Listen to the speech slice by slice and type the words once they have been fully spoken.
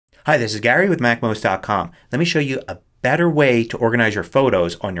Hi, this is Gary with MacMost.com. Let me show you a better way to organize your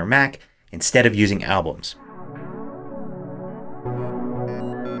photos on your Mac instead of using albums.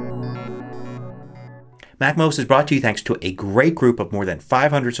 MacMost is brought to you thanks to a great group of more than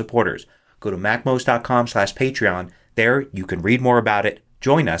 500 supporters. Go to MacMost.com/Patreon. There you can read more about it,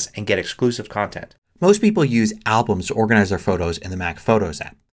 join us, and get exclusive content. Most people use albums to organize their photos in the Mac Photos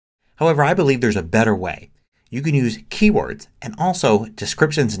app. However, I believe there's a better way. You can use keywords and also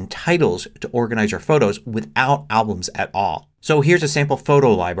descriptions and titles to organize your photos without albums at all. So here's a sample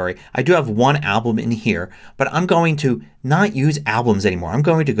photo library. I do have one album in here, but I'm going to not use albums anymore. I'm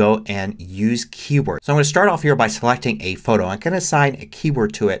going to go and use keywords. So I'm going to start off here by selecting a photo. I'm going to assign a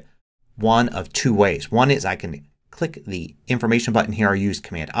keyword to it one of two ways. One is I can click the information button here. I use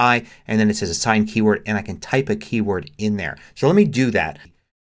Command I and then it says assign keyword and I can type a keyword in there. So let me do that.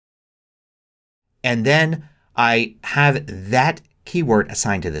 And then I have that keyword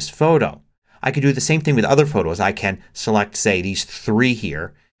assigned to this photo. I could do the same thing with other photos. I can select, say, these three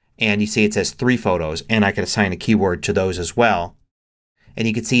here and you see it says 3 photos and I can assign a keyword to those as well. And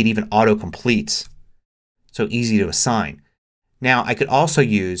you can see it even auto completes. So easy to assign. Now I could also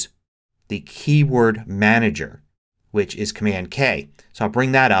use the keyword manager, which is Command K. So I'll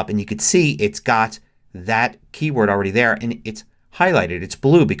bring that up and you can see it's got that keyword already there and it's highlighted. It's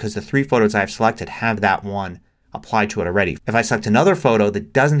blue because the 3 photos I've selected have that one applied to it already. If I select another photo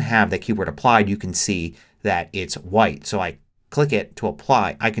that doesn't have that keyword applied, you can see that it's white. So I click it to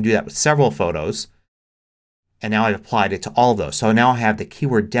apply. I can do that with several photos and now I've applied it to all of those. So now I have the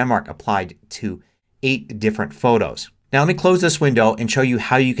keyword Denmark applied to 8 different photos. Now let me close this window and show you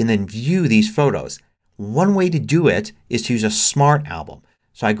how you can then view these photos. One way to do it is to use a Smart Album.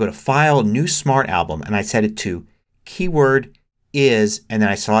 So I go to File, New Smart Album and I set it to keyword is and then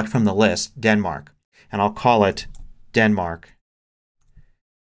I select from the list Denmark. And I'll call it Denmark.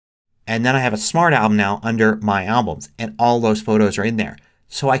 And then I have a Smart Album now under My Albums and all those photos are in there.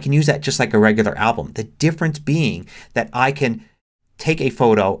 So I can use that just like a regular album. The difference being that I can take a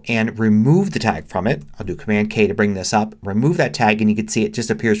photo and remove the tag from it. I'll do Command K to bring this up. Remove that tag and you can see it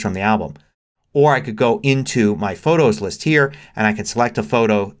just appears from the album. Or I could go into my photos list here and I can select a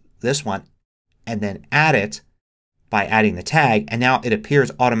photo, this one, and then add it by adding the tag and now it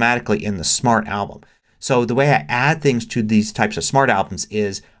appears automatically in the Smart Album. So the way I add things to these types of Smart Albums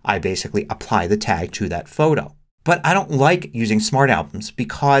is I basically apply the tag to that photo. But I don't like using Smart Albums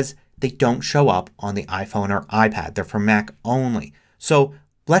because they don't show up on the iPhone or iPad. They're for Mac only. So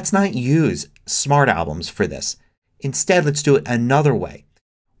let's not use Smart Albums for this. Instead, let's do it another way.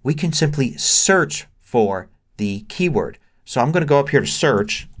 We can simply search for the keyword. So I'm going to go up here to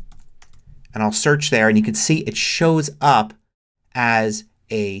search and I'll search there and you can see it shows up as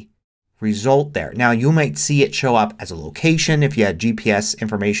a result there. Now you might see it show up as a location if you had GPS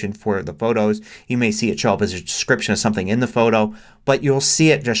information for the photos. You may see it show up as a description of something in the photo. But you'll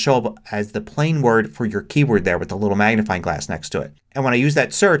see it just show up as the plain word for your keyword there with the little magnifying glass next to it. And when I use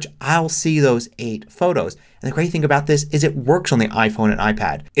that search I'll see those 8 photos. And the great thing about this is it works on the iPhone and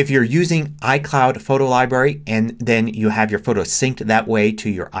iPad. If you're using iCloud Photo Library and then you have your photos synced that way to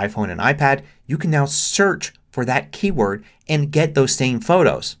your iPhone and iPad, you can now search for that keyword and get those same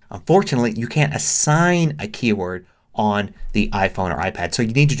photos. Unfortunately, you can't assign a keyword on the iPhone or iPad. So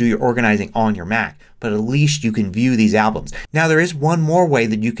you need to do your organizing on your Mac. But at least you can view these albums. Now there is one more way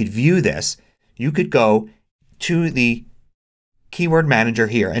that you could view this. You could go to the keyword manager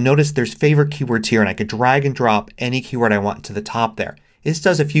here and notice there's favorite keywords here and I could drag and drop any keyword I want to the top there. This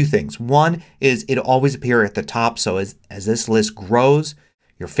does a few things. One is it'll always appear at the top. So as this list grows,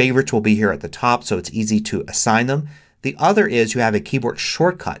 your favorites will be here at the top so it's easy to assign them. The other is you have a keyboard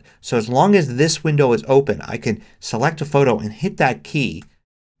shortcut. So as long as this window is open I can select a photo and hit that key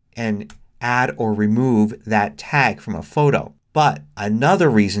and add or remove that tag from a photo. But another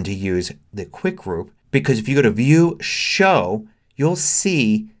reason to use the quick group, because if you go to View, Show, you'll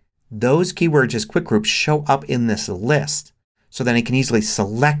see those keywords as quick groups show up in this list. So then I can easily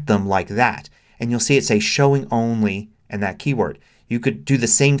select them like that. And you'll see it say Showing Only and that keyword. You could do the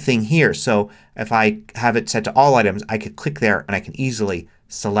same thing here. So if I have it set to all items I could click there and I can easily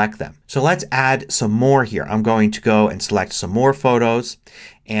select them. So let's add some more here. I'm going to go and select some more photos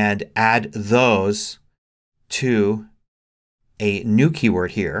and add those to a new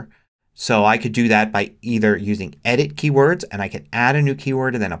keyword here. So I could do that by either using Edit Keywords and I can add a new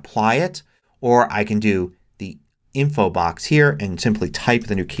keyword and then apply it, or I can do the info box here and simply type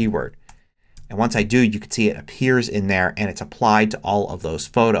the new keyword. And once I do you can see it appears in there and it's applied to all of those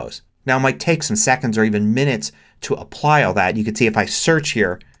photos. Now it might take some seconds or even minutes to apply all that. You can see if I search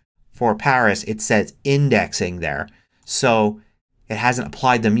here for Paris it says indexing there. So it hasn't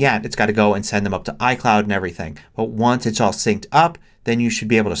applied them yet. It's got to go and send them up to iCloud and everything. But once it's all synced up, then you should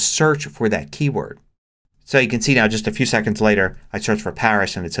be able to search for that keyword. So you can see now just a few seconds later I searched for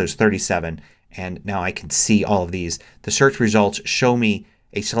Paris and it says 37 and now I can see all of these. The search results show me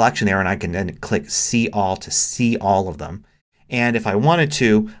a selection there and I can then click See All to see all of them. And if I wanted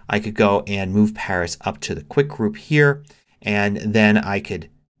to I could go and move Paris up to the quick group here and then I could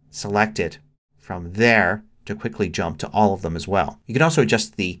select it from there to quickly jump to all of them as well. You can also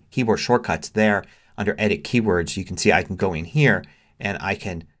adjust the keyboard shortcuts there under Edit Keywords. You can see I can go in here and I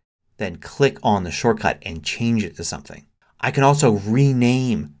can then click on the shortcut and change it to something. I can also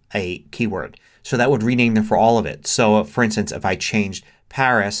rename a keyword. So that would rename them for all of it. So for instance if I changed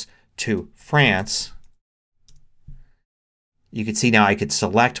Paris to France, you can see now I could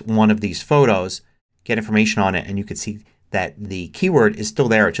select one of these photos, get information on it, and you can see that the keyword is still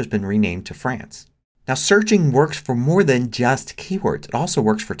there. It's just been renamed to France. Now searching works for more than just keywords. It also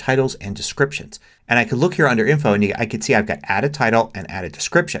works for titles and descriptions. And I could look here under info and I could see I've got add a title and add a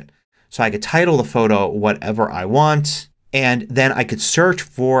description. So I could title the photo whatever I want and then I could search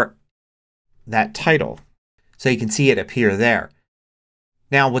for that title. So you can see it appear there.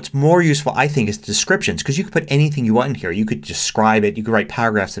 Now what's more useful I think is descriptions because you could put anything you want in here. You could describe it. You could write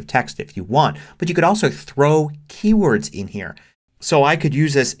paragraphs of text if you want. But you could also throw keywords in here. So I could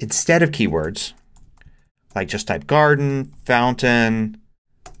use this instead of keywords. Like just type garden, fountain,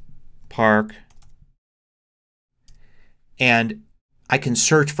 park. And I can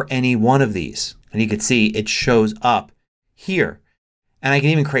search for any one of these. And you can see it shows up here. And I can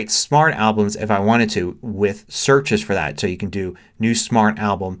even create smart albums if I wanted to with searches for that. So you can do new smart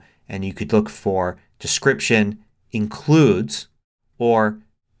album and you could look for description includes or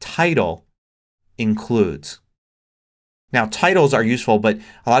title includes. Now titles are useful but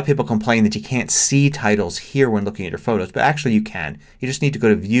a lot of people complain that you can't see titles here when looking at your photos. But actually you can. You just need to go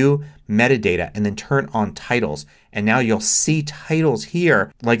to View, Metadata and then turn on Titles. And now you'll see titles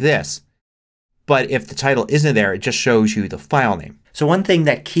here like this. But if the title isn't there it just shows you the file name. So one thing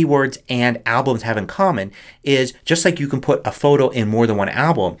that keywords and albums have in common is just like you can put a photo in more than one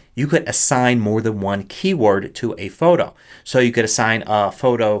album, you could assign more than one keyword to a photo. So you could assign a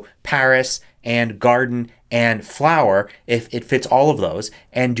photo Paris and garden and flower if it fits all of those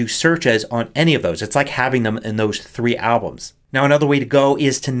and do searches on any of those. It's like having them in those 3 albums. Now another way to go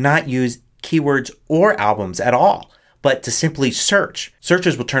is to not use keywords or albums at all but to simply search.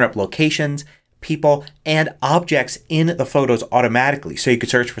 Searches will turn up locations, people, and objects in the photos automatically. So you could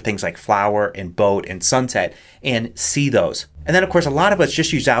search for things like flower and boat and sunset and see those. And then of course a lot of us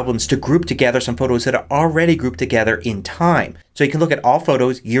just use albums to group together some photos that are already grouped together in time. So you can look at all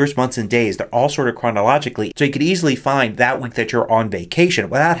photos, years, months, and days. They're all sorted chronologically. So you could easily find that week that you're on vacation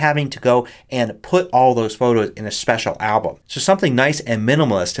without having to go and put all those photos in a special album. So something nice and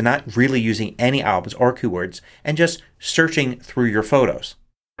minimalist to not really using any albums or keywords and just searching through your photos.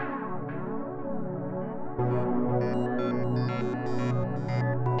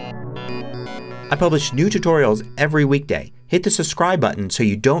 I publish new tutorials every weekday. Hit the subscribe button so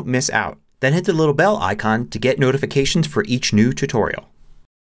you don't miss out. Then hit the little bell icon to get notifications for each new tutorial.